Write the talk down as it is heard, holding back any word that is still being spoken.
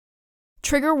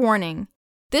Trigger warning.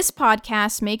 This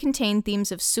podcast may contain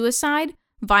themes of suicide,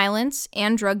 violence,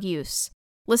 and drug use.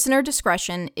 Listener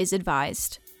discretion is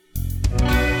advised.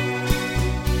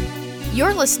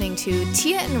 You're listening to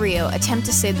Tia and Rio attempt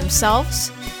to save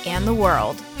themselves and the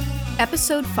world.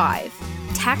 Episode 5,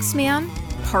 Taxman,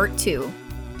 Part 2.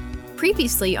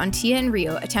 Previously on Tia and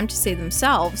Rio attempt to save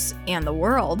themselves and the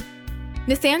world,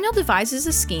 Nathaniel devises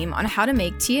a scheme on how to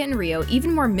make Tia and Rio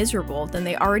even more miserable than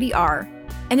they already are,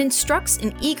 and instructs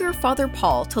an eager Father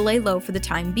Paul to lay low for the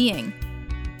time being.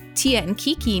 Tia and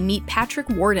Kiki meet Patrick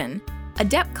Warden, a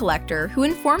debt collector who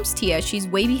informs Tia she's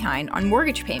way behind on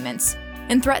mortgage payments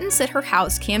and threatens that her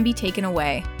house can be taken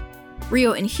away.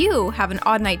 Rio and Hugh have an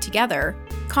odd night together,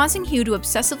 causing Hugh to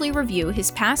obsessively review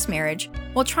his past marriage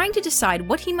while trying to decide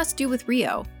what he must do with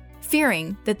Rio,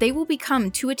 fearing that they will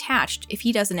become too attached if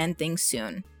he doesn't end things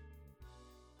soon.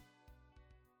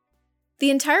 The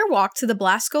entire walk to the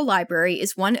Blasco Library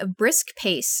is one of brisk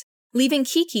pace, leaving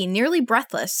Kiki nearly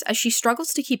breathless as she struggles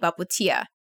to keep up with Tia.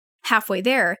 Halfway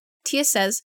there, Tia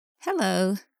says,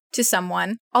 "Hello," to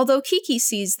someone, although Kiki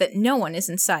sees that no one is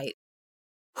in sight.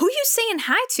 "Who you saying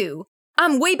hi to?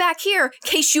 I'm way back here,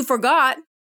 case you forgot,"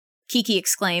 Kiki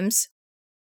exclaims.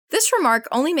 This remark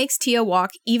only makes Tia walk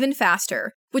even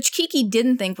faster, which Kiki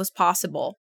didn't think was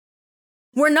possible.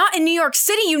 "We're not in New York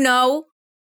City, you know!"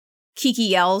 Kiki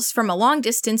yells from a long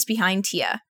distance behind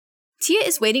Tia. Tia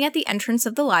is waiting at the entrance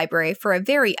of the library for a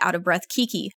very out-of-breath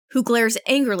Kiki, who glares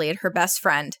angrily at her best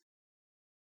friend.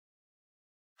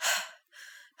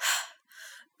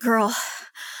 "Girl,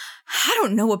 I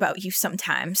don't know about you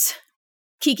sometimes,"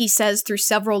 Kiki says through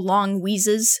several long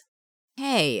wheezes.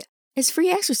 "Hey, it's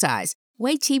free exercise.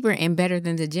 Way cheaper and better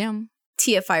than the gym."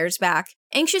 Tia fires back,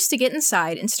 anxious to get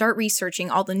inside and start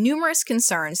researching all the numerous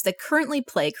concerns that currently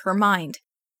plague her mind.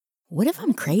 What if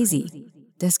I'm crazy?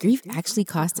 Does grief actually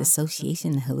cause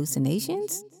dissociation and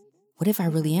hallucinations? What if I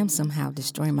really am somehow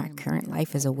destroying my current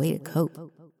life as a way to cope?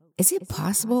 Is it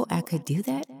possible I could do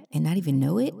that and not even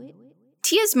know it?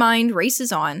 Tia's mind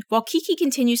races on while Kiki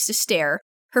continues to stare,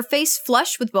 her face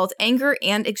flushed with both anger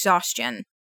and exhaustion.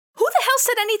 Who the hell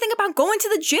said anything about going to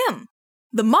the gym?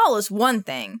 The mall is one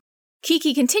thing.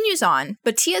 Kiki continues on,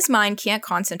 but Tia's mind can't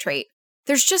concentrate.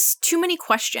 There's just too many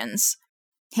questions.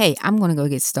 "Hey, I'm gonna go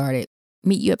get started.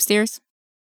 Meet you upstairs?"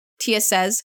 Tia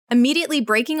says, immediately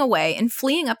breaking away and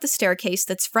fleeing up the staircase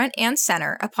that's front and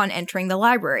center upon entering the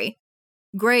library.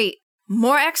 "Great,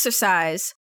 more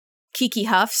exercise," Kiki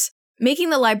huffs, making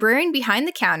the librarian behind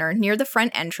the counter near the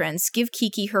front entrance give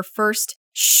Kiki her first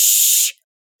shh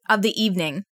of the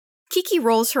evening. Kiki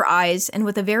rolls her eyes and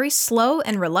with a very slow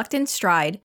and reluctant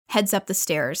stride, heads up the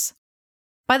stairs.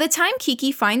 By the time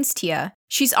Kiki finds Tia,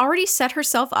 she's already set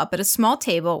herself up at a small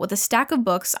table with a stack of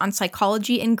books on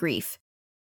psychology and grief.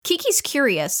 Kiki's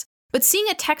curious, but seeing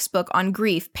a textbook on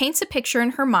grief paints a picture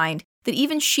in her mind that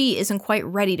even she isn't quite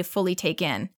ready to fully take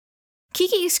in.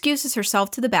 Kiki excuses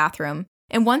herself to the bathroom,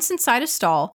 and once inside a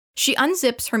stall, she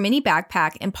unzips her mini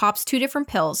backpack and pops 2 different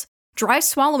pills, dry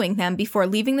swallowing them before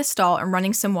leaving the stall and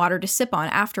running some water to sip on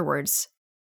afterwards.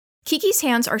 Kiki's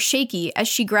hands are shaky as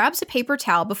she grabs a paper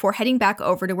towel before heading back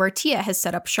over to where Tia has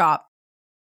set up shop.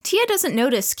 Tia doesn't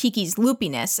notice Kiki's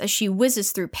loopiness as she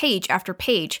whizzes through page after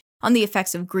page on the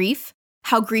effects of grief,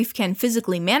 how grief can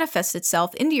physically manifest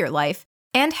itself into your life,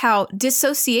 and how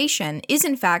dissociation is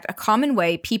in fact a common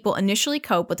way people initially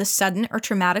cope with a sudden or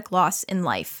traumatic loss in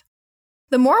life.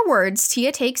 The more words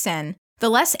Tia takes in, the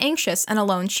less anxious and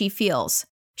alone she feels.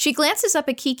 She glances up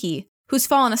at Kiki, who's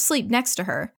fallen asleep next to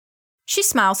her. She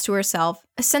smiles to herself,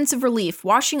 a sense of relief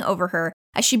washing over her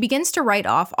as she begins to write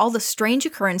off all the strange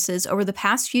occurrences over the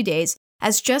past few days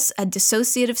as just a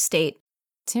dissociative state.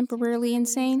 Temporarily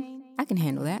insane? I can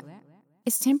handle that.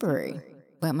 It's temporary,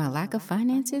 but my lack of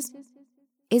finances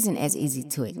isn't as easy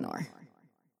to ignore.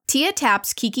 Tia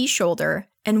taps Kiki's shoulder,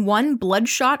 and one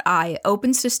bloodshot eye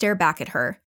opens to stare back at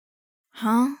her.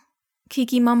 "Huh?"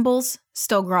 Kiki mumbles,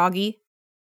 still groggy.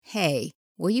 "Hey,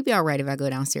 will you be all right if I go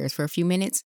downstairs for a few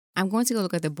minutes? I'm going to go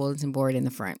look at the bulletin board in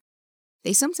the front.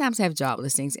 They sometimes have job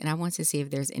listings, and I want to see if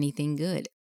there's anything good."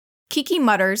 Kiki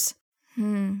mutters,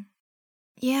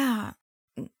 "Yeah,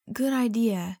 good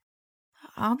idea.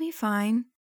 I'll be fine,"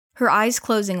 her eyes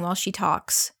closing while she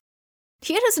talks.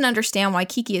 Tia doesn't understand why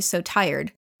Kiki is so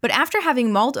tired, but after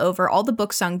having mulled over all the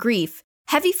books on grief,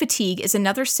 heavy fatigue is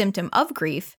another symptom of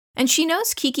grief, and she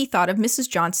knows Kiki thought of Mrs.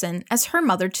 Johnson as her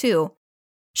mother too.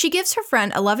 She gives her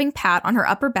friend a loving pat on her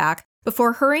upper back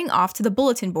before hurrying off to the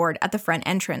bulletin board at the front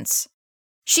entrance.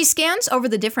 She scans over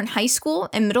the different high school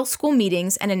and middle school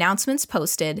meetings and announcements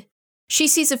posted. She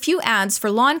sees a few ads for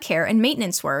lawn care and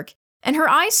maintenance work, and her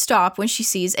eyes stop when she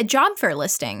sees a job fair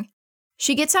listing.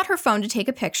 She gets out her phone to take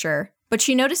a picture, but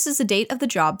she notices the date of the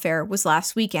job fair was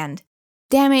last weekend.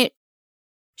 Damn it.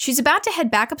 She's about to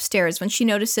head back upstairs when she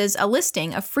notices a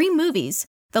listing of free movies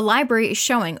the library is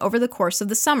showing over the course of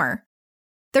the summer.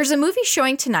 There's a movie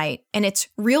showing tonight, and it's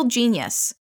Real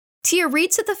Genius. Tia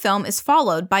reads that the film is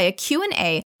followed by a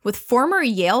Q&A with former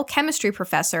Yale chemistry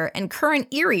professor and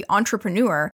current Erie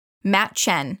entrepreneur, Matt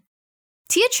Chen.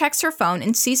 Tia checks her phone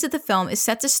and sees that the film is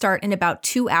set to start in about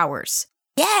 2 hours.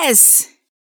 Yes!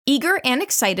 Eager and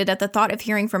excited at the thought of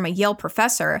hearing from a Yale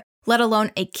professor, let alone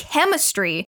a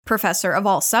chemistry professor of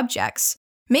all subjects,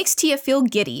 makes Tia feel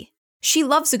giddy. She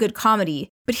loves a good comedy,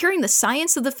 but hearing the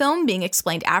science of the film being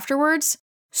explained afterwards,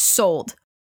 sold.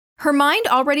 Her mind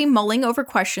already mulling over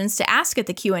questions to ask at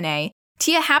the Q&A,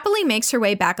 Tia happily makes her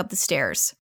way back up the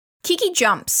stairs. Kiki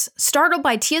jumps, startled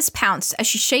by Tia's pounce as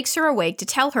she shakes her awake to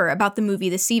tell her about the movie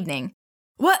this evening.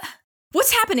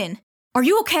 What's happening? Are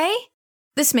you okay?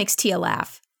 This makes Tia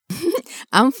laugh.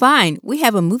 I'm fine. We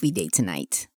have a movie date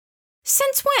tonight.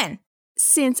 Since when?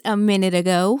 Since a minute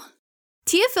ago.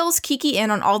 Tia fills Kiki in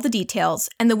on all the details,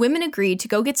 and the women agreed to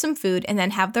go get some food and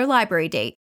then have their library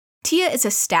date. Tia is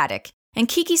ecstatic, and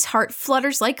Kiki's heart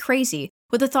flutters like crazy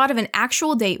with the thought of an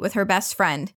actual date with her best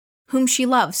friend, whom she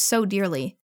loves so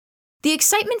dearly. The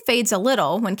excitement fades a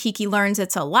little when Kiki learns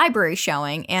it's a library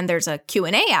showing and there's a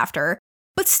Q&A after,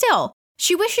 but still,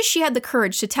 she wishes she had the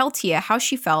courage to tell Tia how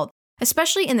she felt,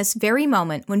 especially in this very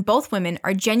moment when both women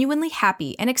are genuinely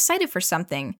happy and excited for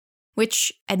something,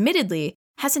 which, admittedly,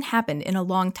 hasn't happened in a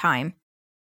long time.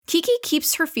 Kiki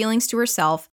keeps her feelings to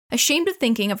herself, ashamed of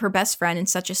thinking of her best friend in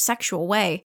such a sexual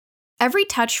way. Every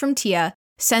touch from Tia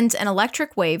sends an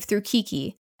electric wave through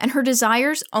Kiki, and her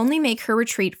desires only make her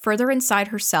retreat further inside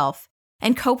herself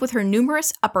and cope with her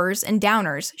numerous uppers and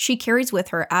downers she carries with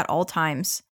her at all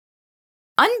times.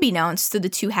 Unbeknownst to the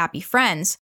two happy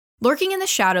friends, lurking in the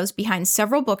shadows behind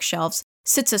several bookshelves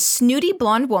sits a snooty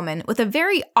blonde woman with a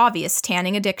very obvious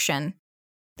tanning addiction.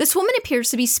 This woman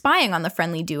appears to be spying on the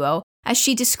friendly duo as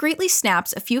she discreetly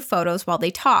snaps a few photos while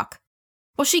they talk.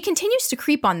 While she continues to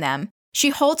creep on them, she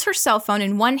holds her cell phone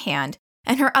in one hand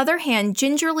and her other hand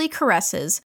gingerly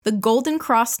caresses the golden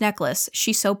cross necklace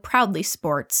she so proudly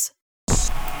sports.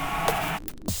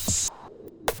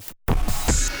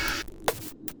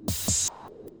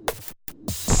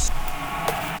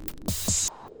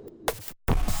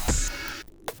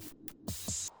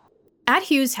 At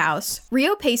Hugh's house,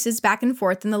 Rio paces back and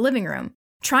forth in the living room,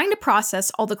 trying to process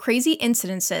all the crazy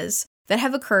incidences that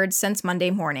have occurred since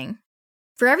Monday morning.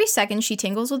 For every second she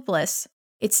tingles with bliss,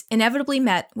 it's inevitably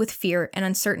met with fear and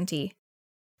uncertainty.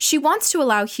 She wants to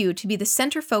allow Hugh to be the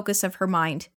center focus of her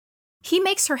mind. He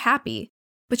makes her happy,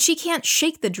 but she can't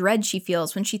shake the dread she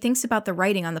feels when she thinks about the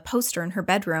writing on the poster in her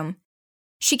bedroom.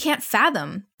 She can't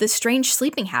fathom the strange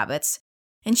sleeping habits,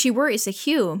 and she worries that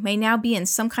Hugh may now be in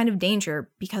some kind of danger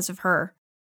because of her.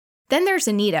 Then there's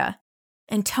Anita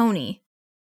and Tony.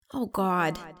 Oh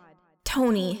God,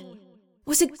 Tony.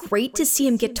 Was it great to see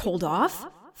him get told off?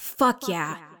 Fuck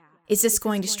yeah. Is this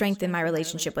going to strengthen my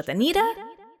relationship with Anita?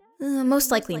 Most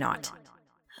likely not.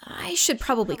 I should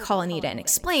probably call Anita and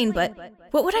explain, but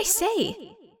what would I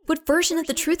say? What version of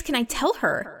the truth can I tell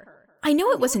her? I know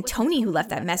it wasn't Tony who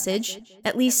left that message.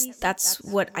 At least that's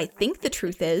what I think the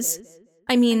truth is.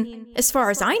 I mean, as far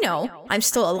as I know, I'm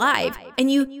still alive, and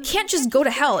you can't just go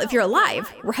to hell if you're alive,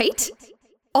 right?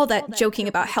 All that joking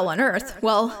about hell on earth,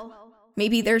 well,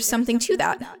 maybe there's something to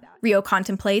that, Rio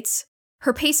contemplates,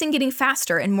 her pacing getting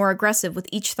faster and more aggressive with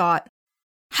each thought.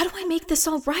 How do I make this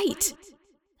all right?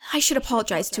 I should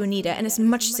apologize to Anita, and as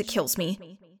much as it kills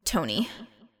me, Tony,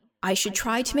 I should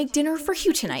try to make dinner for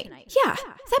Hugh tonight. Yeah,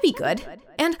 that'd be good.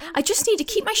 And I just need to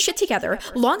keep my shit together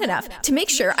long enough to make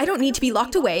sure I don't need to be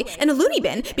locked away in a loony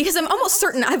bin because I'm almost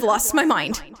certain I've lost my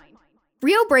mind.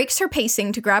 Rio breaks her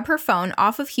pacing to grab her phone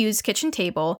off of Hugh's kitchen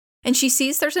table, and she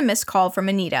sees there's a missed call from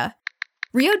Anita.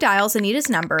 Rio dials Anita's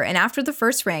number, and after the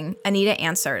first ring, Anita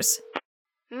answers.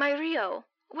 My Rio,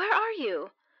 where are you?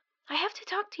 I have to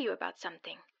talk to you about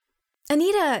something.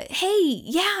 Anita, hey,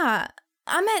 yeah,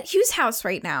 I'm at Hugh's house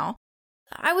right now.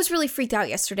 I was really freaked out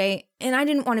yesterday, and I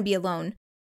didn't want to be alone.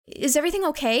 Is everything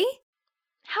okay?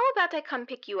 How about I come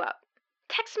pick you up?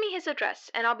 Text me his address,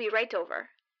 and I'll be right over.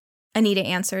 Anita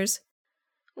answers.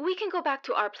 We can go back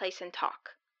to our place and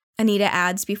talk. Anita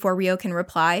adds before Rio can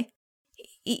reply.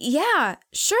 Yeah,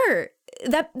 sure.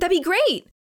 That'd be great,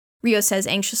 Rio says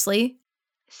anxiously.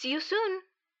 See you soon,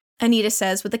 Anita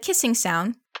says with a kissing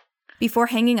sound before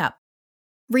hanging up.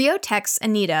 Rio texts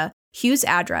Anita Hugh's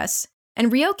address,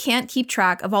 and Rio can't keep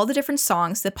track of all the different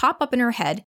songs that pop up in her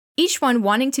head, each one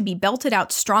wanting to be belted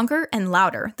out stronger and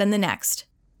louder than the next.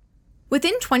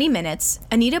 Within 20 minutes,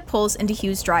 Anita pulls into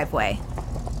Hugh's driveway.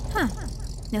 Huh,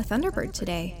 no Thunderbird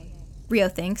today, Rio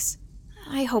thinks.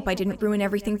 I hope I didn't ruin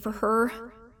everything for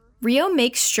her. Rio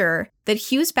makes sure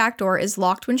that Hugh's back door is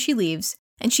locked when she leaves,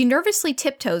 and she nervously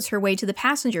tiptoes her way to the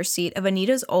passenger seat of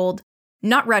Anita's old,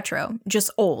 not retro,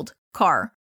 just old,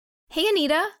 car. Hey,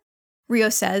 Anita, Rio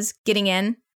says, getting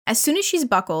in. As soon as she's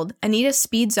buckled, Anita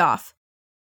speeds off.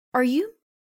 Are you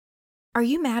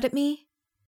mad at me?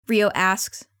 Rio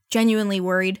asks, genuinely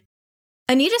worried.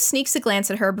 Anita sneaks a glance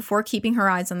at her before keeping her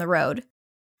eyes on the road.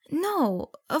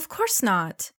 No, of course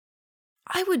not.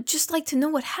 I would just like to know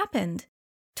what happened.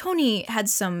 Tony had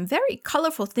some very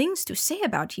colorful things to say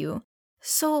about you,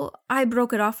 so I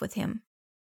broke it off with him.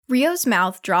 Rio's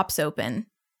mouth drops open.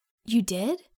 You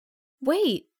did?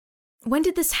 Wait, when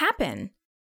did this happen?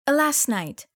 Last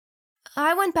night.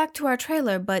 I went back to our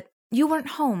trailer, but you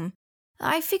weren't home.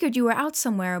 I figured you were out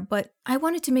somewhere, but I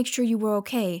wanted to make sure you were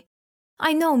okay.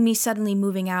 I know me suddenly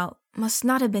moving out must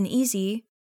not have been easy,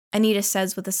 Anita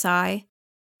says with a sigh.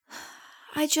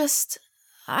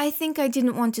 I think I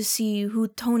didn't want to see who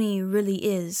Tony really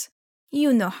is.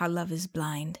 You know how love is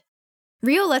blind.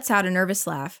 Rio lets out a nervous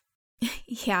laugh.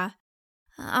 Yeah,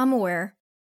 I'm aware.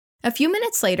 A few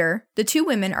minutes later, the two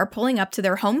women are pulling up to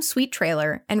their home sweet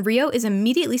trailer, and Rio is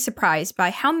immediately surprised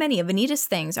by how many of Anita's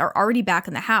things are already back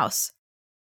in the house.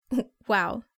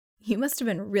 Wow, you must have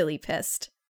been really pissed,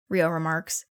 Rio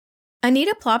remarks.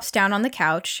 Anita plops down on the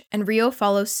couch, and Rio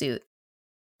follows suit.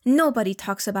 Nobody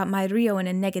talks about my Rio in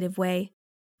a negative way.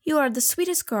 You are the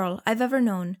sweetest girl I've ever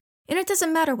known, and it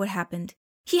doesn't matter what happened.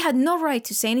 He had no right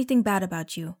to say anything bad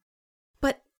about you.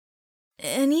 But,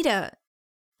 Anita,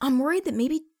 I'm worried that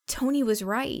maybe Tony was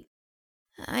right.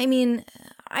 I mean,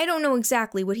 I don't know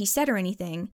exactly what he said or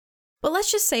anything, but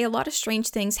let's just say a lot of strange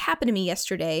things happened to me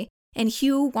yesterday, and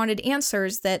Hugh wanted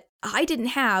answers that I didn't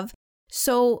have,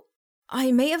 so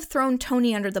I may have thrown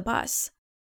Tony under the bus.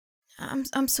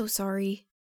 I'm so sorry.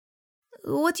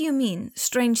 What do you mean,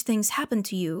 strange things happened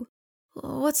to you?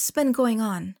 What's been going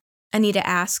on? Anita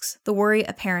asks, the worry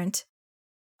apparent.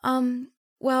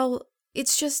 Well,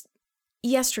 it's just,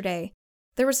 yesterday,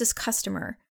 there was this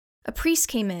customer. A priest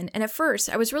came in, and at first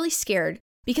I was really scared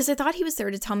because I thought he was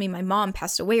there to tell me my mom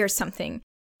passed away or something.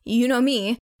 You know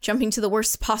me, jumping to the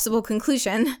worst possible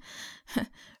conclusion,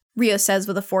 Rio says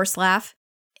with a forced laugh.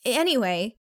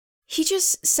 Anyway, he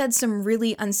just said some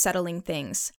really unsettling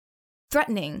things.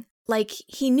 Threatening, like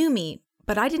he knew me,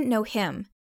 but I didn't know him.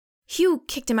 Hugh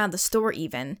kicked him out of the store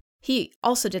even. He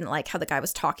also didn't like how the guy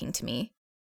was talking to me.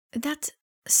 That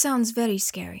sounds very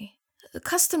scary.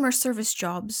 Customer service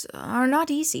jobs are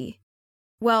not easy.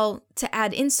 Well, to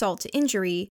add insult to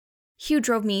injury, Hugh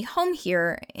drove me home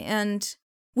here, and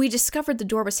we discovered the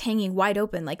door was hanging wide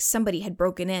open like somebody had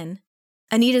broken in.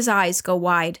 Anita's eyes go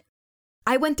wide.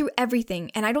 I went through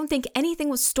everything, and I don't think anything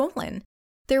was stolen.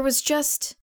 There was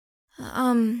just,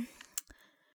 Rio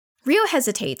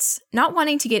hesitates, not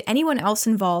wanting to get anyone else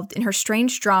involved in her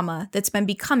strange drama that's been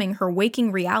becoming her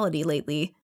waking reality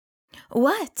lately.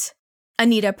 What?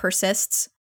 Anita persists.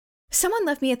 Someone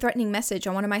left me a threatening message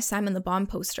on one of my Simon the Bomb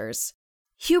posters.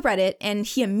 Hugh read it, and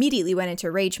he immediately went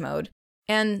into rage mode.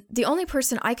 And the only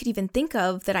person I could even think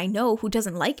of that I know who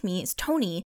doesn't like me is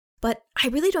Tony, but I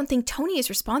really don't think Tony is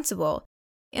responsible.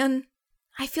 And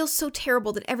I feel so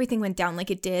terrible that everything went down like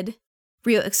it did,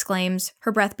 Rio exclaims,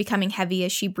 her breath becoming heavy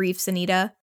as she briefs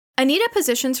Anita. Anita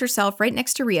positions herself right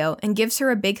next to Rio and gives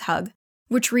her a big hug,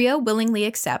 which Rio willingly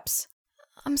accepts.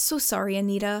 I'm so sorry,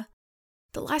 Anita.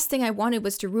 The last thing I wanted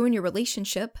was to ruin your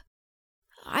relationship.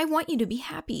 I want you to be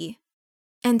happy.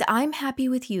 And I'm happy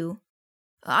with you.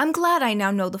 I'm glad I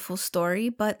now know the full story,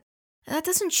 but that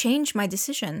doesn't change my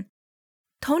decision.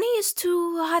 Tony is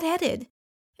too hot-headed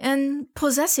and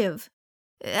possessive.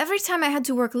 Every time I had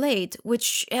to work late,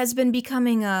 which has been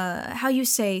becoming a,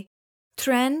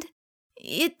 trend,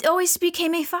 it always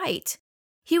became a fight.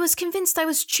 He was convinced I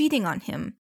was cheating on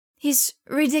him. He's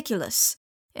ridiculous,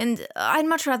 and I'd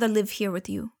much rather live here with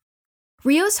you.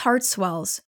 Rio's heart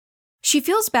swells. She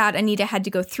feels bad Anita had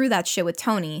to go through that shit with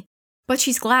Tony, but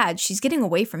she's glad she's getting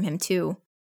away from him too.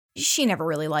 She never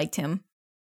really liked him.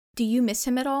 Do you miss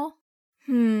him at all?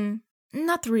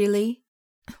 Not really.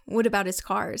 What about his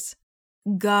cars?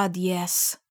 God,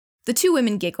 yes. The two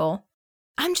women giggle.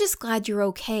 I'm just glad you're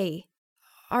okay.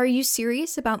 Are you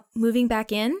serious about moving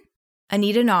back in?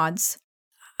 Anita nods.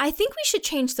 I think we should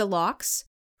change the locks.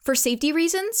 For safety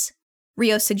reasons?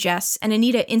 Rio suggests, and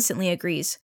Anita instantly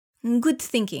agrees. Good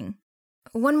thinking.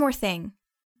 One more thing.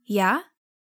 Yeah?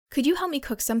 Could you help me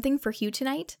cook something for Hugh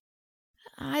tonight?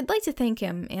 I'd like to thank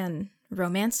him and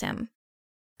romance him.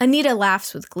 Anita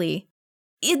laughs with glee.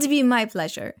 It'd be my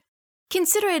pleasure.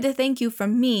 Consider it a thank you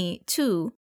from me,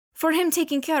 too, for him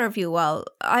taking care of you while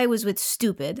I was with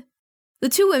stupid." The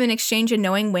two women exchange a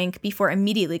knowing wink before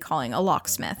immediately calling a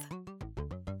locksmith.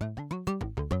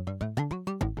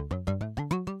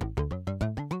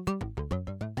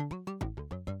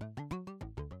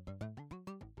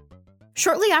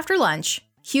 Shortly after lunch,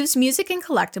 Hugh's Music and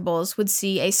Collectibles would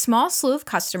see a small slew of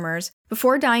customers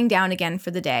before dying down again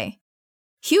for the day.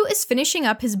 Hugh is finishing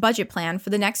up his budget plan for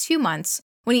the next few months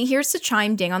when he hears the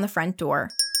chime ding on the front door.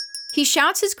 He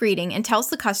shouts his greeting and tells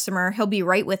the customer he'll be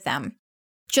right with them.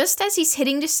 Just as he's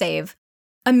hitting to save,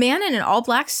 a man in an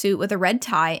all-black suit with a red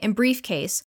tie and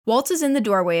briefcase waltzes in the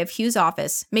doorway of Hugh's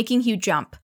office, making Hugh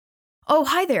jump. "Oh,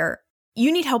 hi there.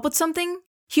 You need help with something?"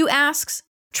 Hugh asks,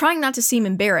 trying not to seem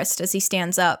embarrassed as he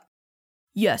stands up.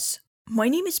 "Yes, my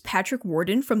name is Patrick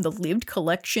Warden from the Lived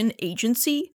Collection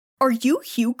Agency. Are you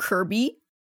Hugh Kirby?"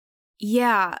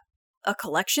 "Yeah, a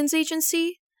collections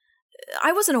agency?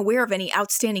 I wasn't aware of any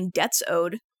outstanding debts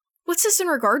owed. What's this in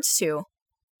regards to?"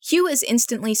 Hugh is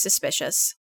instantly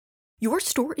suspicious. "Your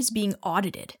store is being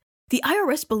audited. The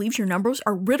IRS believes your numbers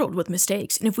are riddled with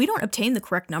mistakes, and if we don't obtain the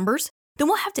correct numbers, then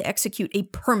we'll have to execute a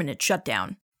permanent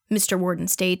shutdown," Mr. Warden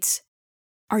states.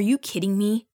 "Are you kidding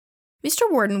me?" Mr.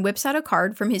 Warden whips out a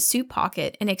card from his suit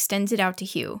pocket and extends it out to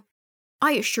Hugh.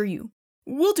 "I assure you,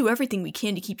 we'll do everything we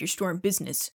can to keep your store in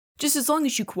business, just as long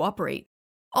as you cooperate.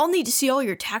 I'll need to see all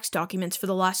your tax documents for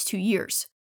the last 2 years.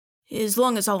 As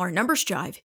long as all our numbers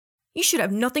jive, you should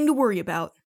have nothing to worry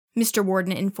about," Mr.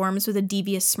 Warden informs with a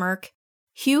devious smirk.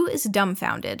 Hugh is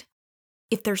dumbfounded.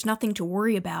 If there's nothing to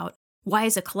worry about, why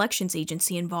is a collections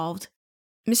agency involved?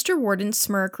 Mr. Warden's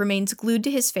smirk remains glued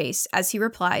to his face as he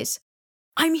replies,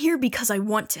 "I'm here because I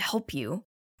want to help you.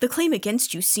 The claim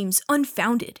against you seems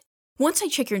unfounded. Once I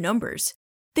check your numbers,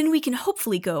 then we can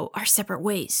hopefully go our separate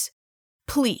ways.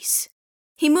 Please."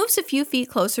 He moves a few feet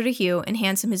closer to Hugh and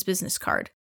hands him his business card.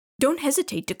 "Don't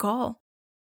hesitate to call."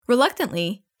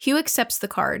 Reluctantly, Hugh accepts the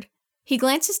card. He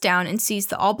glances down and sees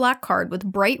the all-black card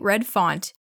with bright red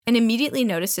font and immediately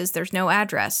notices there's no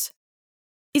address.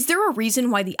 "Is there a reason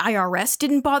why the IRS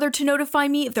didn't bother to notify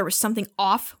me if there was something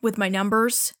off with my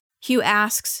numbers?" Hugh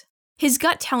asks, his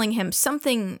gut telling him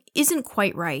something isn't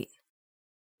quite right.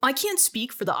 "I can't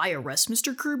speak for the IRS,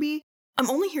 Mr. Kirby. I'm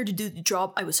only here to do the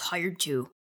job I was hired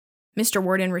to," Mr.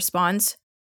 Warden responds.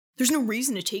 "There's no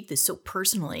reason to take this so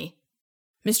personally,"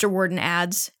 Mr. Warden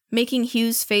adds, making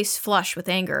Hugh's face flush with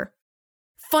anger.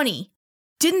 "Funny.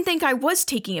 Didn't think I was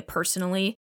taking it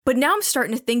personally, but now I'm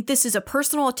starting to think this is a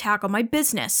personal attack on my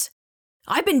business.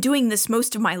 I've been doing this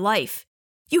most of my life.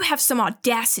 You have some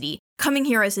audacity, coming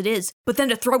here as it is, but then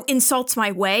to throw insults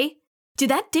my way? Did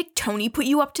that dick Tony put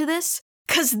you up to this?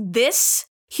 'Cause this,"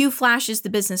 Hugh flashes the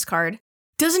business card,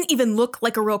 "doesn't even look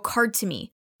like a real card to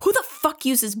me. Who the fuck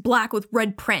uses black with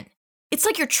red print? It's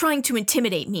like you're trying to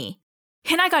intimidate me.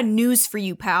 And I got news for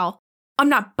you, pal. I'm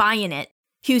not buying it,"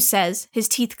 Hugh says, his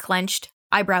teeth clenched,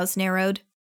 eyebrows narrowed.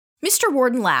 Mr.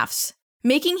 Warden laughs,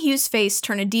 making Hugh's face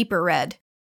turn a deeper red.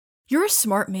 "You're a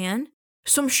smart man,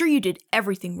 so I'm sure you did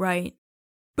everything right.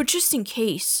 But just in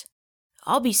case,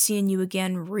 I'll be seeing you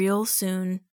again real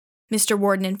soon," Mr.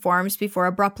 Warden informs before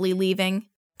abruptly leaving,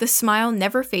 the smile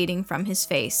never fading from his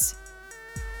face.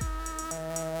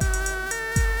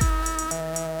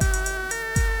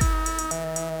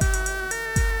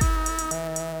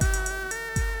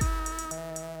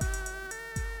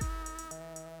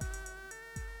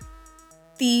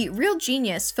 The Real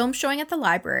Genius film showing at the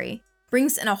library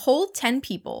brings in a whole 10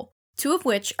 people, 2 of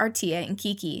which are Tia and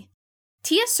Kiki.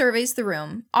 Tia surveys the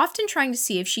room, often trying to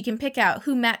see if she can pick out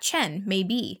who Matt Chen may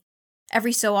be.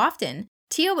 Every so often,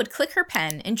 Tia would click her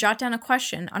pen and jot down a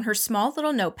question on her small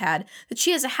little notepad that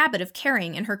she has a habit of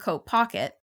carrying in her coat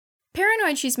pocket.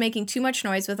 Paranoid she's making too much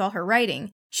noise with all her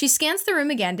writing, she scans the room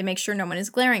again to make sure no one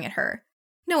is glaring at her.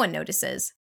 No one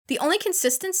notices. The only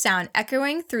consistent sound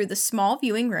echoing through the small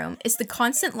viewing room is the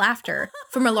constant laughter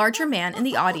from a larger man in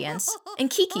the audience, and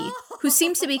Kiki, who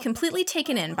seems to be completely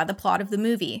taken in by the plot of the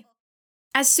movie.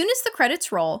 As soon as the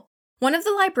credits roll, one of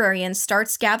the librarians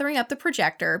starts gathering up the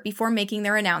projector before making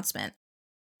their announcement.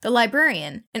 The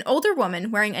librarian, an older woman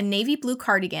wearing a navy blue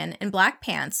cardigan and black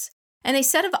pants, and a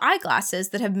set of eyeglasses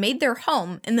that have made their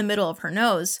home in the middle of her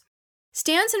nose,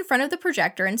 stands in front of the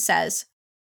projector and says,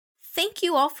 "Thank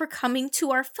you all for coming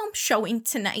to our film showing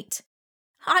tonight.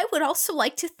 I would also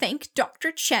like to thank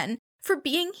Dr. Chen for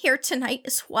being here tonight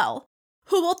as well,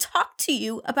 who will talk to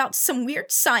you about some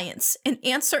weird science and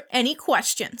answer any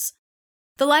questions."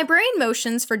 The librarian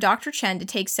motions for Dr. Chen to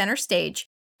take center stage,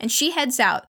 and she heads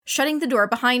out, shutting the door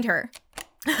behind her.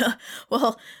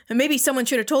 "Well, maybe someone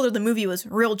should have told her the movie was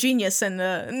Real Genius and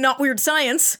not weird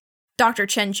science," Dr.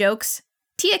 Chen jokes.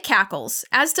 Tia cackles,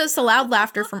 as does the loud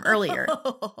laughter from earlier.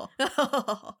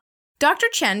 Dr.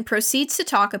 Chen proceeds to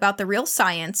talk about the real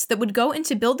science that would go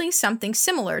into building something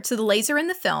similar to the laser in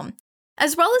the film,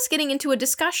 as well as getting into a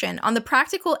discussion on the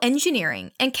practical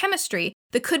engineering and chemistry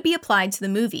that could be applied to the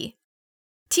movie.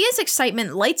 Tia's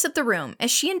excitement lights up the room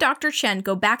as she and Dr. Chen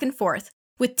go back and forth,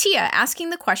 with Tia asking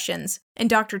the questions and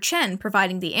Dr. Chen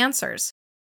providing the answers.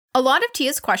 A lot of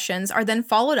Tia's questions are then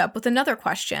followed up with another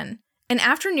question, and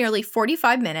after nearly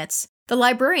 45 minutes, the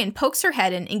librarian pokes her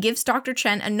head in and gives Dr.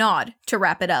 Chen a nod to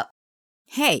wrap it up.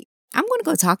 Hey, I'm going to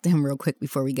go talk to him real quick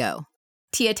before we go.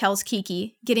 Tia tells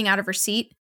Kiki, getting out of her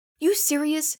seat. You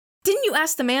serious? Didn't you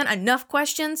ask the man enough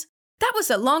questions? That was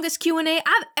the longest Q&A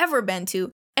I've ever been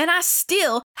to, and I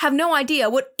still have no idea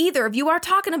what either of you are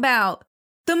talking about.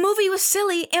 The movie was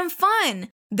silly and fun.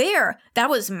 There, that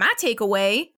was my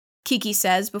takeaway, Kiki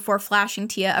says before flashing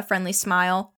Tia a friendly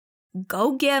smile.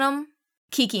 Go get 'em,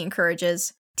 Kiki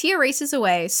encourages. Tia races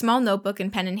away, small notebook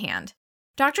and pen in hand.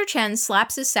 Dr. Chen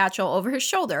slaps his satchel over his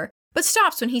shoulder, but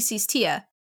stops when he sees Tia.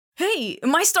 Hey,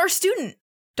 my star student,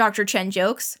 Dr. Chen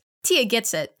jokes. Tia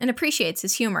gets it and appreciates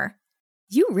his humor.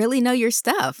 You really know your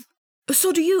stuff.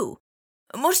 So do you.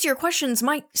 Most of your questions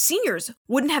my seniors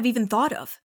wouldn't have even thought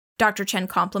of, Dr. Chen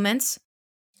compliments.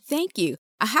 Thank you.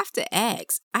 I have to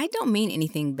ask. I don't mean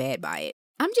anything bad by it.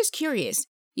 I'm just curious.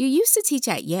 You used to teach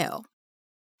at Yale.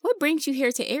 What brings you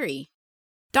here to Erie?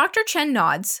 Dr. Chen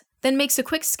nods, then makes a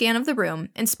quick scan of the room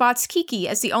and spots Kiki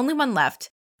as the only one left,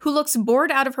 who looks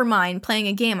bored out of her mind playing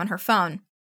a game on her phone.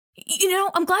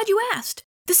 I'm glad you asked.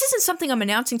 This isn't something I'm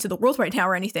announcing to the world right now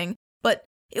or anything, but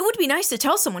it would be nice to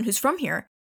tell someone who's from here.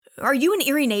 Are you an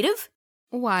Erie native?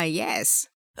 Why, yes.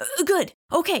 Good.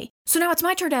 Okay, so now it's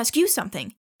my turn to ask you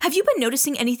something. Have you been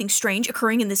noticing anything strange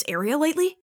occurring in this area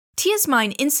lately? Tia's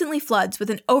mind instantly floods with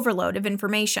an overload of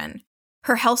information.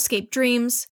 Her hellscape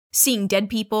dreams, seeing dead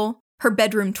people, her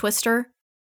bedroom twister.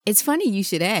 It's funny you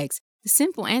should ask. The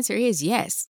simple answer is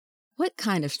yes. What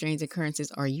kind of strange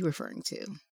occurrences are you referring to?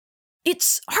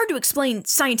 It's hard to explain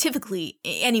scientifically,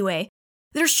 anyway.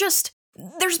 There's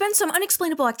been some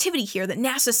unexplainable activity here that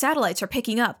NASA satellites are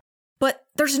picking up, but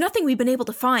there's nothing we've been able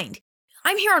to find.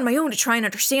 I'm here on my own to try and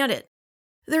understand it.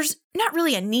 There's not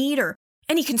really a need or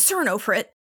any concern over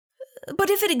it,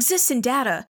 but if it exists in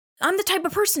data, I'm the type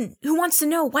of person who wants to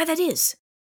know why that is.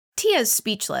 Tia's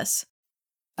speechless.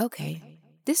 Okay,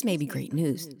 this may be great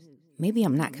news. Maybe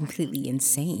I'm not completely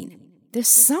insane. There's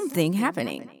something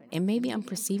happening, and maybe I'm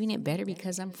perceiving it better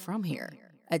because I'm from here.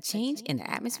 A change in the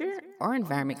atmosphere or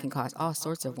environment can cause all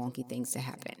sorts of wonky things to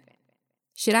happen.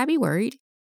 Should I be worried?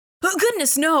 Oh,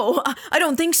 goodness, no. I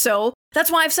don't think so.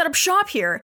 That's why I've set up shop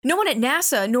here. No one at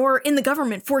NASA nor in the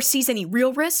government foresees any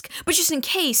real risk, but just in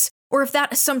case, or if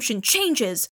that assumption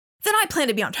changes, then I plan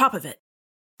to be on top of it.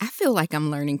 I feel like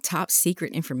I'm learning top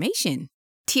secret information,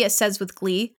 Tia says with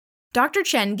glee. Dr.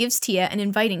 Chen gives Tia an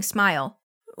inviting smile.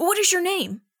 What is your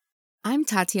name? I'm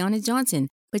Tatiana Johnson,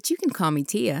 but you can call me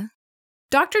Tia.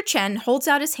 Dr. Chen holds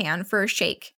out his hand for a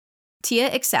shake.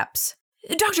 Tia accepts.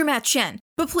 Dr. Matt Chen,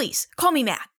 but please, call me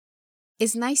Matt.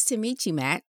 It's nice to meet you,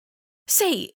 Matt.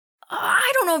 Say,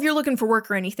 I don't know if you're looking for work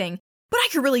or anything, but I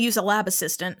could really use a lab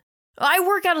assistant. I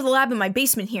work out of the lab in my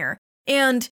basement here,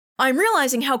 and I'm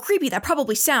realizing how creepy that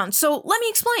probably sounds, so let me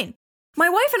explain. My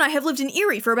wife and I have lived in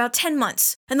Erie for about 10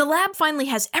 months, and the lab finally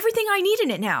has everything I need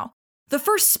in it now. The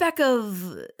first speck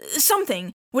of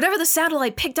something, whatever the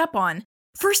satellite picked up on,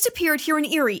 first appeared here in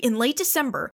Erie in late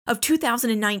December of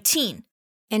 2019.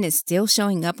 And it's still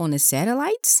showing up on the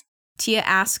satellites? Tia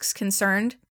asks,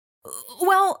 concerned.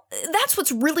 Well, that's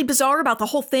what's really bizarre about the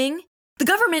whole thing. The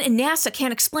government and NASA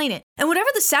can't explain it, and whatever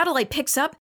the satellite picks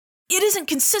up, it isn't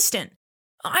consistent.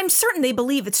 I'm certain they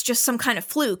believe it's just some kind of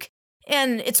fluke,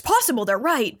 and it's possible they're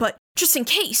right, but just in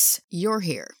case. You're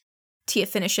here, Tia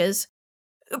finishes.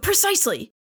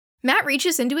 Precisely. Matt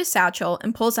reaches into his satchel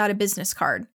and pulls out a business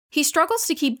card. He struggles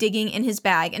to keep digging in his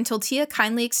bag until Tia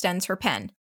kindly extends her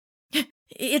pen.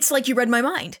 It's like you read my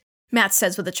mind, Matt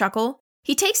says with a chuckle.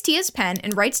 He takes Tia's pen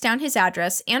and writes down his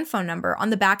address and phone number on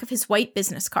the back of his white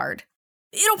business card.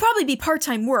 It'll probably be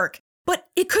part-time work, but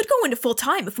it could go into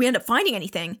full-time if we end up finding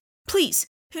anything. Please,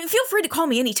 feel free to call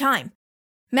me anytime.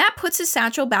 Matt puts his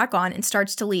satchel back on and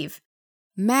starts to leave.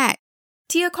 Matt,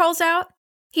 Tia calls out.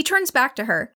 He turns back to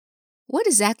her. What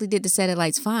exactly did the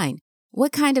satellites find?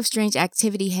 What kind of strange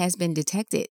activity has been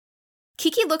detected?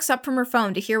 Kiki looks up from her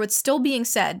phone to hear what's still being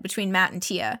said between Matt and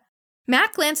Tia.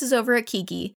 Matt glances over at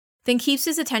Kiki, then keeps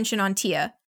his attention on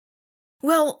Tia.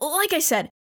 Well, like I said,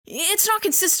 it's not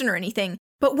consistent or anything,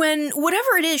 but when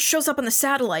whatever it is shows up on the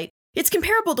satellite, it's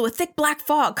comparable to a thick black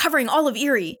fog covering all of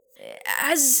Erie.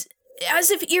 As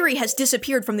As if Erie has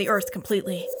disappeared from the earth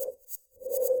completely.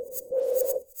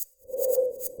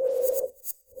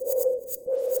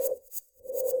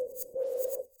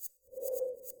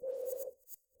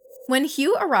 When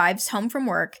Hugh arrives home from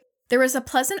work, there is a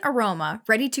pleasant aroma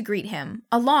ready to greet him,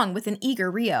 along with an eager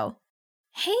Rio.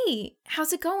 Hey,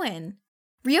 how's it going?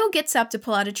 Rio gets up to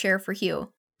pull out a chair for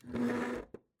Hugh.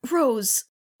 Rose,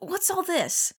 what's all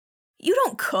this? You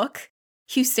don't cook,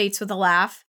 Hugh states with a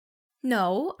laugh.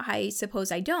 No, I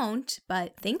suppose I don't,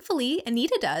 but thankfully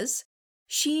Anita does.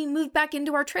 She moved back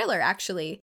into our trailer,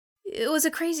 actually. It was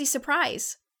a crazy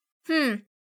surprise.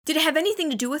 Did it have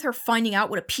anything to do with her finding out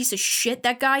what a piece of shit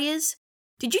that guy is?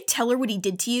 Did you tell her what he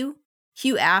did to you?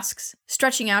 Hugh asks,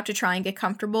 stretching out to try and get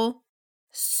comfortable.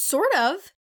 Sort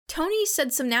of. Tony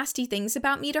said some nasty things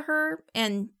about me to her,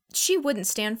 and she wouldn't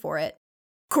stand for it.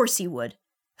 Course he would.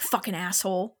 Fucking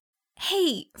asshole.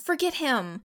 Hey, forget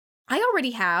him. I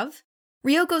already have.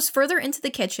 Rio goes further into the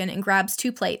kitchen and grabs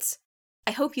 2 plates.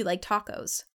 I hope you like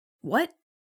tacos. What?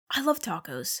 I love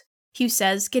tacos, Hugh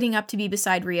says, getting up to be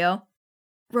beside Rio.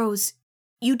 Rose,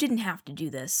 you didn't have to do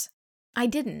this. I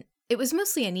didn't. It was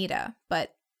mostly Anita,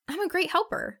 but I'm a great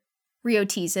helper. Rio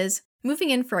teases,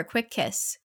 moving in for a quick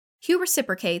kiss. Hugh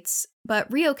reciprocates,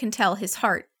 but Rio can tell his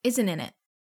heart isn't in it.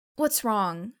 What's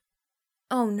wrong?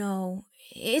 Oh no,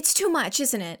 it's too much,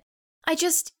 isn't it?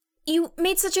 You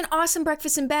made such an awesome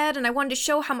breakfast in bed, and I wanted to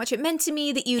show how much it meant to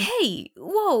me that you— Hey,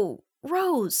 whoa,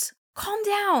 Rose, calm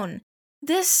down.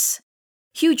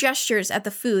 Hugh gestures at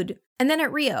the food, and then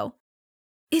at Rio.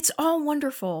 It's all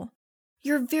wonderful.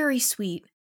 You're very sweet.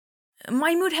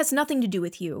 My mood has nothing to do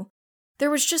with you.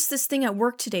 There was just this thing at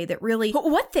work today that really—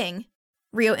 What thing?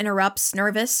 Rio interrupts,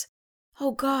 nervous.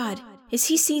 Oh God, is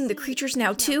he seeing the creatures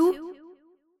now too?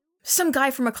 Some guy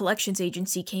from a collections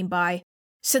agency came by,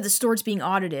 said the store's being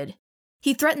audited.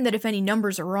 He threatened that if any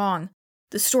numbers are wrong,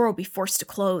 the store will be forced to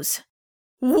close.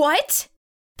 What?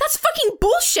 That's fucking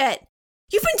bullshit!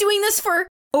 You've been doing this for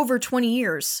over 20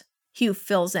 years, Hugh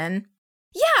fills in.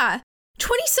 Yeah,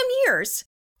 20-some years.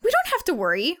 We don't have to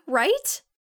worry, right?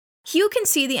 Hugh can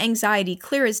see the anxiety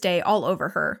clear as day all over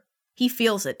her. He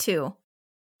feels it too.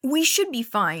 We should be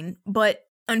fine, but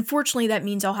unfortunately that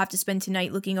means I'll have to spend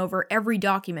tonight looking over every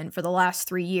document for the last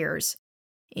 3 years.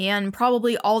 And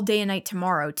probably all day and night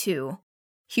tomorrow, too.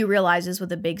 Hugh realizes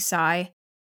with a big sigh.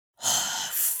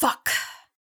 Fuck.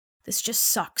 This just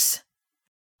sucks.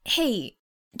 Hey,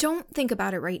 don't think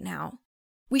about it right now.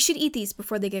 We should eat these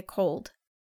before they get cold.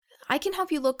 I can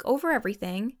help you look over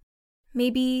everything.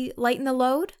 Maybe lighten the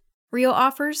load? Rio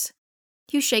offers.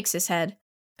 Hugh shakes his head.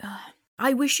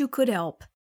 I wish you could help.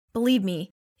 Believe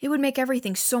me, it would make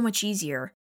everything so much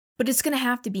easier. But it's gonna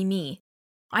have to be me.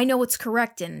 I know what's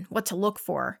correct and what to look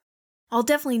for. I'll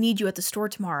definitely need you at the store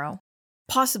tomorrow.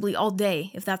 Possibly all day,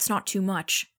 if that's not too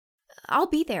much. I'll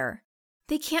be there.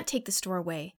 They can't take the store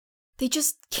away. They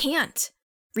just can't,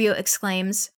 Rio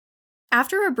exclaims.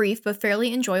 After a brief but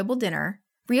fairly enjoyable dinner,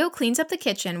 Rio cleans up the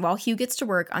kitchen while Hugh gets to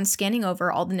work on scanning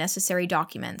over all the necessary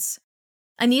documents.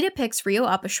 Anita picks Rio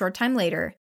up a short time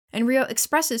later, and Rio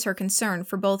expresses her concern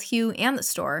for both Hugh and the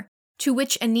store, to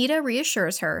which Anita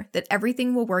reassures her that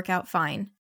everything will work out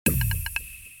fine.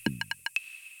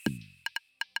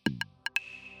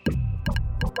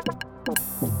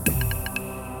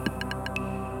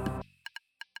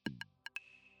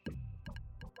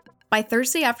 By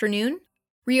Thursday afternoon,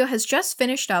 Rio has just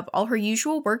finished up all her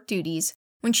usual work duties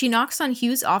when she knocks on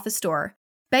Hugh's office door,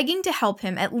 begging to help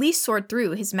him at least sort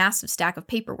through his massive stack of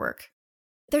paperwork.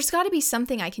 There's got to be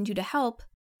something I can do to help,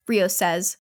 Rio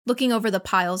says, looking over the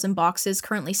piles and boxes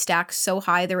currently stacked so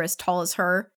high they're as tall as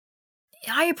her.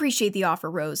 I appreciate the offer,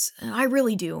 Rose. I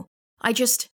really do. I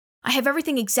have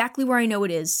everything exactly where I know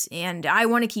it is, and I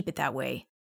want to keep it that way,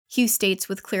 Hugh states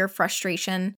with clear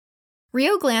frustration.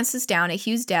 Rio glances down at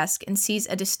Hugh's desk and sees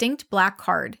a distinct black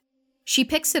card. She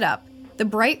picks it up, the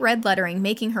bright red lettering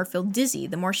making her feel dizzy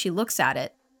the more she looks at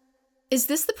it. Is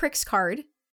this the prick's card?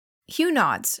 Hugh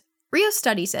nods. Rio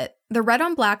studies it, the red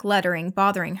on black lettering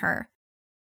bothering her.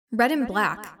 Red and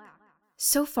black.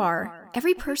 So far,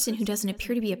 every person who doesn't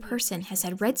appear to be a person has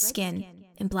had red skin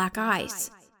and black eyes.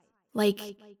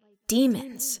 Like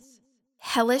demons.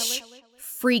 Hellish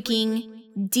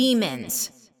freaking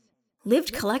demons.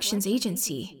 Lived collections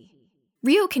agency.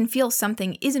 Rio can feel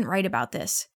something isn't right about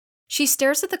this. She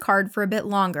stares at the card for a bit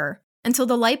longer, until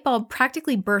the light bulb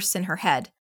practically bursts in her head.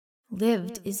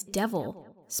 Lived is devil,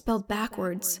 spelled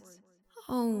backwards.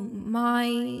 Oh my...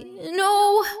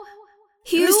 No!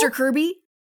 Hugh? Mr. Kirby?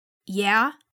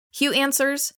 Yeah? Hugh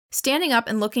answers, standing up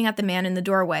and looking at the man in the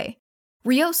doorway.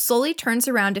 Rio slowly turns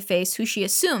around to face who she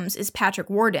assumes is Patrick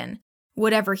Warden,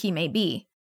 whatever he may be.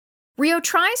 Rio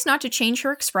tries not to change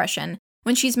her expression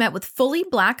when she's met with fully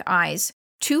black eyes,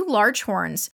 2 large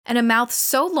horns, and a mouth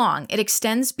so long it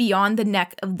extends beyond the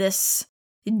neck of this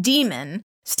demon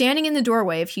standing in the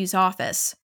doorway of Hugh's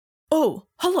office. "Oh,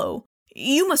 hello.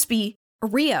 You must be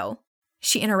Rio,"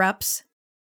 she interrupts.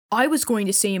 "I was going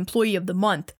to say Employee of the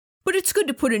Month, but it's good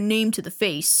to put a name to the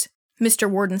face," Mr.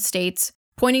 Warden states,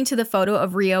 pointing to the photo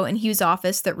of Rio in Hugh's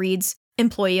office that reads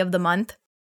Employee of the Month.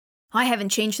 "I haven't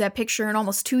changed that picture in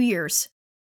almost 2 years.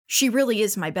 She really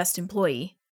is my best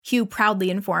employee," Hugh proudly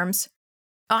informs.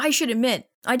 "I should admit,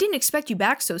 I didn't expect you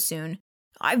back so soon.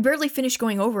 I've barely finished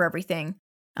going over everything.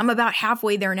 I'm about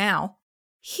halfway there now."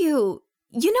 "Hugh,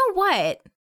 you know what?"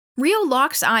 Rio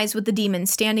locks eyes with the demon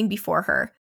standing before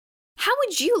her. "How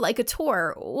would you like a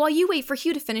tour while you wait for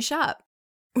Hugh to finish up?"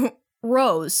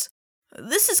 "Rose,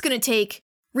 this is gonna take..."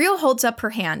 Rio holds up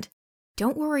her hand.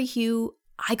 "Don't worry, Hugh.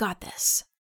 I got this."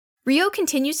 Rio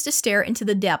continues to stare into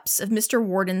the depths of Mr.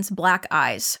 Warden's black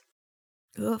eyes.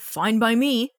 "Fine by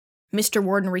me," Mr.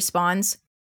 Warden responds.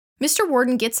 Mr.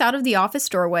 Warden gets out of the office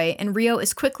doorway and Rio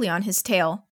is quickly on his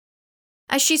tail.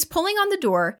 As she's pulling on the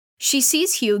door, she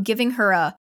sees Hugh giving her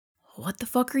a "What the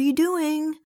fuck are you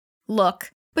doing?"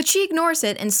 look, but she ignores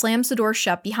it and slams the door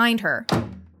shut behind her.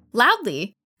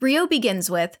 Loudly, Rio begins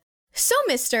with, "So,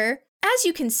 mister, as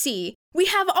you can see, we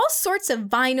have all sorts of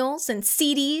vinyls and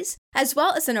CDs, as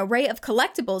well as an array of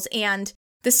collectibles and..."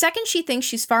 The second she thinks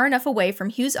she's far enough away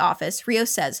from Hugh's office, Rio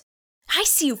says, "I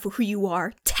see you for who you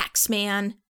are,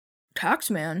 Taxman."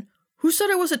 "Taxman? Who said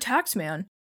I was a taxman?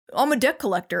 I'm a debt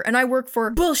collector and I work for..."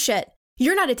 "Bullshit!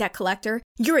 You're not a debt collector.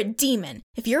 You're a demon.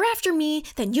 If you're after me,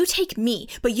 then you take me,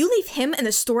 but you leave him and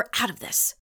the store out of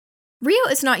this." Rio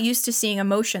is not used to seeing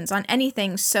emotions on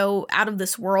anything so out of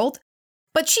this world,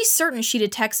 but she's certain she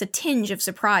detects a tinge of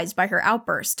surprise by her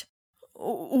outburst.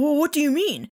 "What do you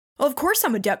mean? Of course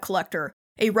I'm a debt collector.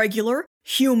 A regular,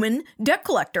 human debt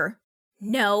collector."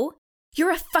 "No,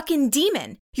 you're a fucking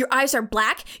demon. Your eyes are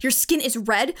black, your skin is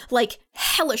red, like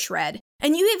hellish red,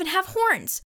 and you even have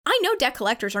horns. I know debt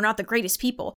collectors are not the greatest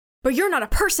people, but you're not a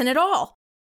person at all."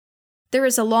 There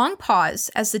is a long pause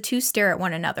as the two stare at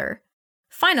one another.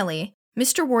 Finally,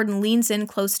 Mr. Warden leans in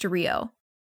close to Rio.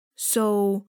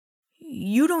 "So,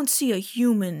 you don't see a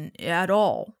human at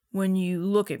all when you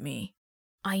look at me."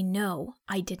 "I know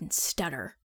I didn't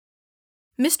stutter."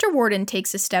 Mr. Warden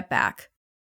takes a step back.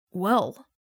 "Well,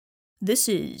 this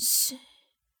is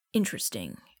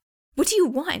interesting." "What do you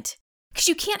want? Because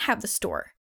you can't have the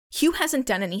store. Hugh hasn't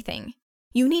done anything.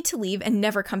 You need to leave and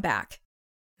never come back."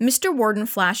 Mr. Warden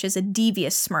flashes a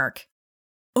devious smirk.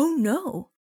 "Oh no.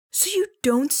 So you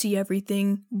don't see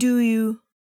everything, do you?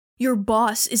 Your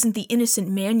boss isn't the innocent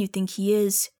man you think he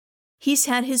is. He's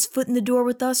had his foot in the door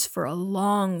with us for a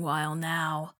long while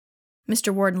now."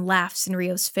 Mr. Warden laughs in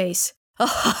Rio's face.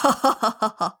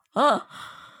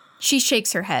 She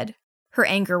shakes her head, her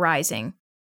anger rising.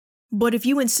 "But if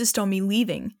you insist on me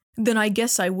leaving, then I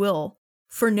guess I will.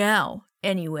 For now,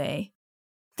 anyway.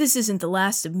 This isn't the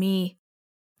last of me,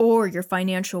 or your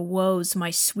financial woes,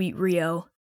 my sweet Rio.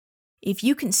 If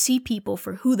you can see people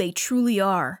for who they truly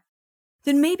are,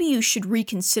 then maybe you should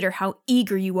reconsider how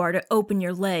eager you are to open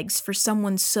your legs for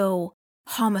someone so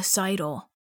homicidal."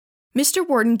 Mr.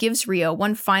 Warden gives Rio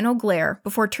one final glare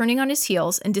before turning on his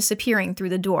heels and disappearing through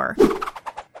the door.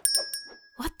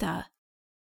 What the?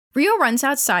 Rio runs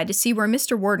outside to see where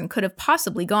Mr. Warden could have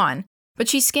possibly gone, but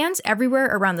she scans everywhere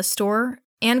around the store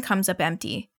and comes up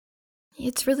empty.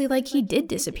 It's really like he did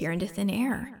disappear into thin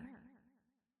air.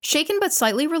 Shaken but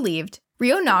slightly relieved,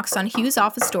 Rio knocks on Hugh's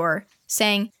office door,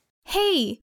 saying,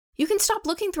 "Hey, you can stop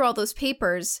looking through all those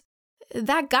papers.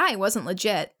 That guy wasn't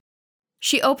legit."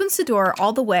 She opens the door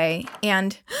all the way,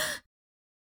 and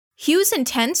Hugh's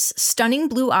intense, stunning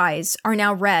blue eyes are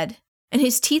now red, and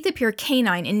his teeth appear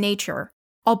canine in nature,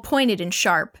 all pointed and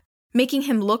sharp, making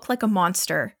him look like a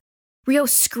monster. Rio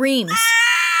screams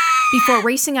before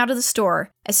racing out of the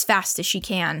store as fast as she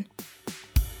can.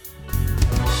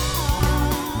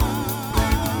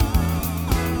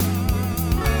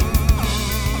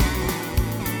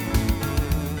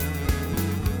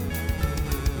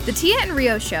 The Tia and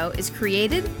Rio Show is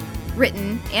created,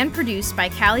 written, and produced by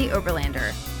Kalli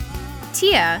Oberlander.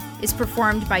 Tia is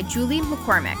performed by Julie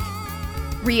McCormick.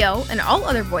 Rio and all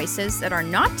other voices that are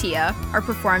not Tia are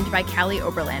performed by Kalli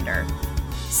Oberlander.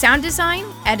 Sound design,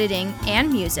 editing,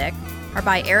 and music are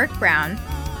by Erik Brown.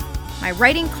 My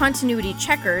writing continuity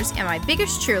checkers and my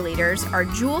biggest cheerleaders are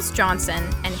Jules Johnson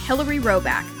and Hillary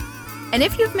Roback. And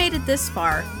if you've made it this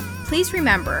far, please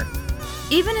remember,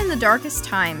 even in the darkest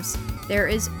times, there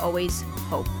is always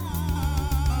hope.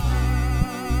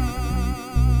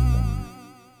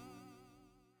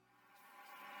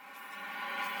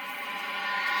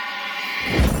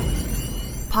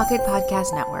 Pocket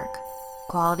Podcast Network.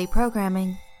 Quality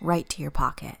programming right to your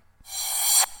pocket.